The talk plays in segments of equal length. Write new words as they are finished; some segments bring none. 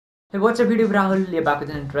Hey, what's up YouTube, Rahul? You're back with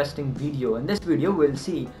an interesting video. In this video, we'll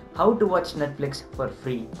see how to watch Netflix for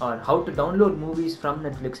free or how to download movies from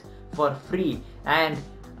Netflix for free and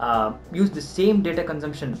use the same data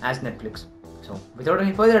consumption as Netflix. So without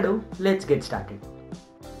any further ado, let's get started.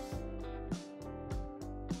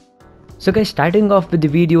 So guys, starting off with the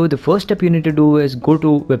video, the first step you need to do is go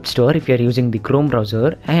to web store if you're using the Chrome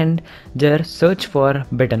browser and there search for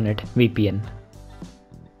BetterNet VPN.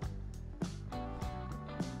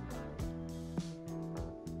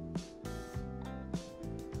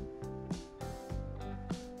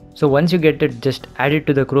 So once you get it, just add it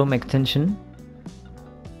to the Chrome extension.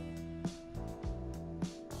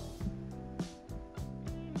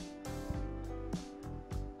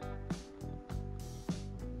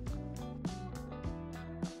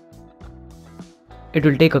 It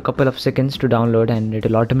will take a couple of seconds to download and it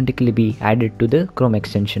will automatically be added to the Chrome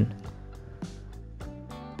extension.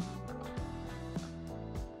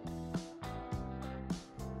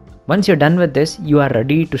 Once you're done with this, you are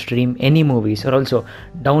ready to stream any movies or also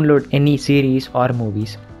download any series or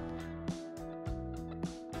movies.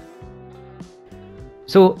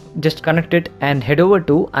 So just connect it and head over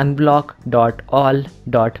to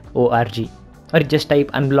unblock.all.org or just type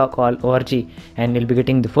unblock.all.org and you'll be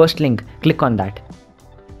getting the first link. Click on that.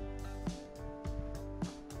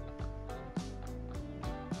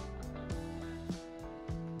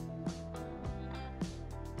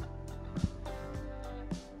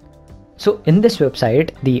 So in this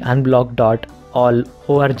website, the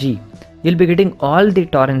unblock.all.org, you'll be getting all the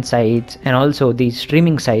torrent sites and also the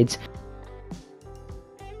streaming sites.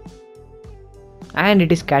 And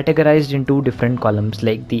it is categorized in two different columns,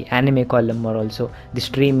 like the anime column or also the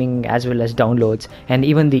streaming as well as downloads and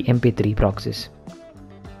even the MP3 proxies.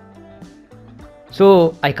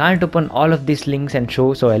 So I can't open all of these links and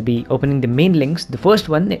show, so I'll be opening the main links. The first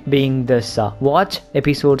one being this watch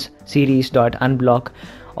episodes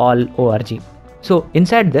series.unblock.all.org. So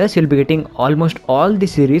inside this you'll be getting almost all the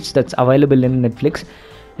series that's available in Netflix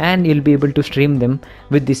and you'll be able to stream them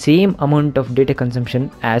with the same amount of data consumption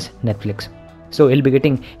as Netflix. So you'll be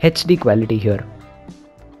getting HD quality here.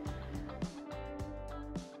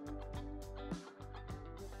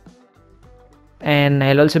 And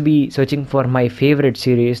I'll also be searching for my favorite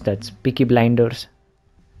series, that's Peaky Blinders.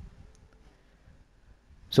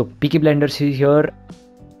 So Peaky Blinders is here.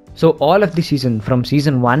 So all of the season from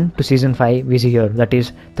season 1 to season 5 is here, that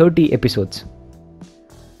is 30 episodes.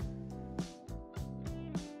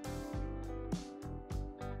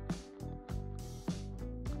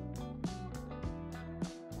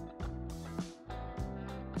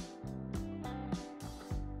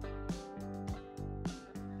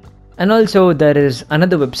 And also there is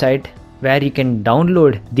another website where you can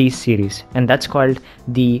download these series and that's called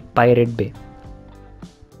the Pirate Bay.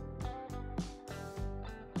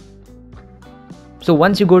 So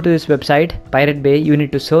once you go to this website, Pirate Bay, you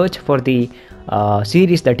need to search for the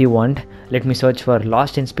series that you want. Let me search for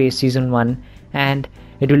Lost in Space season 1 and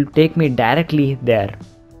it will take me directly there.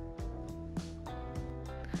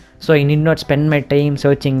 So I need not spend my time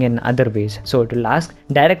searching in other ways. So it will ask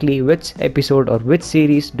directly which episode or which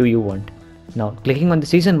series do you want. Now clicking on the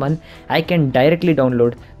season 1, I can directly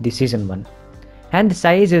download the season 1. And the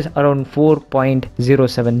size is around 4.07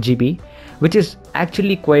 GB, which is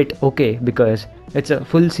actually quite okay because it's a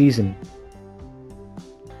full season.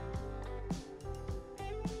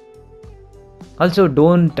 Also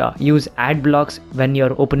don't use ad blocks when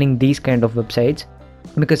you're opening these kind of websites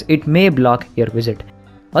because it may block your visit.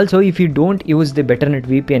 Also, if you don't use the BetterNet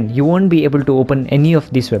VPN, you won't be able to open any of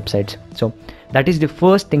these websites. So that is the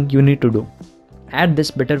first thing you need to do. Add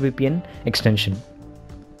this Better VPN extension.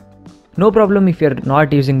 No problem if you're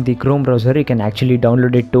not using the Chrome browser, you can actually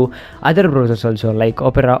download it to other browsers also like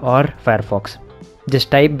Opera or Firefox. Just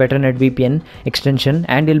type BetterNet VPN extension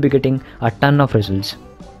and you'll be getting a ton of results.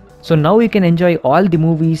 So now you can enjoy all the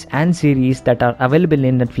movies and series that are available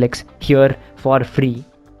in Netflix here for free.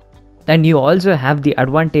 And you also have the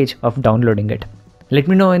advantage of downloading it. Let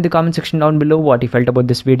me know in the comment section down below what you felt about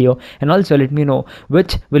this video and also let me know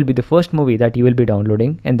which will be the first movie that you will be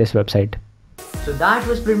downloading in this website. So that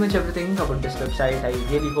was pretty much everything about this website. I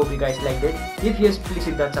really hope you guys liked it. If yes, please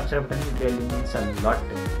hit that subscribe button, it really means a lot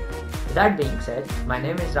to me. With that being said, my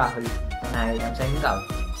name is Rahul and I am signing out.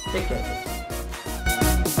 Take care.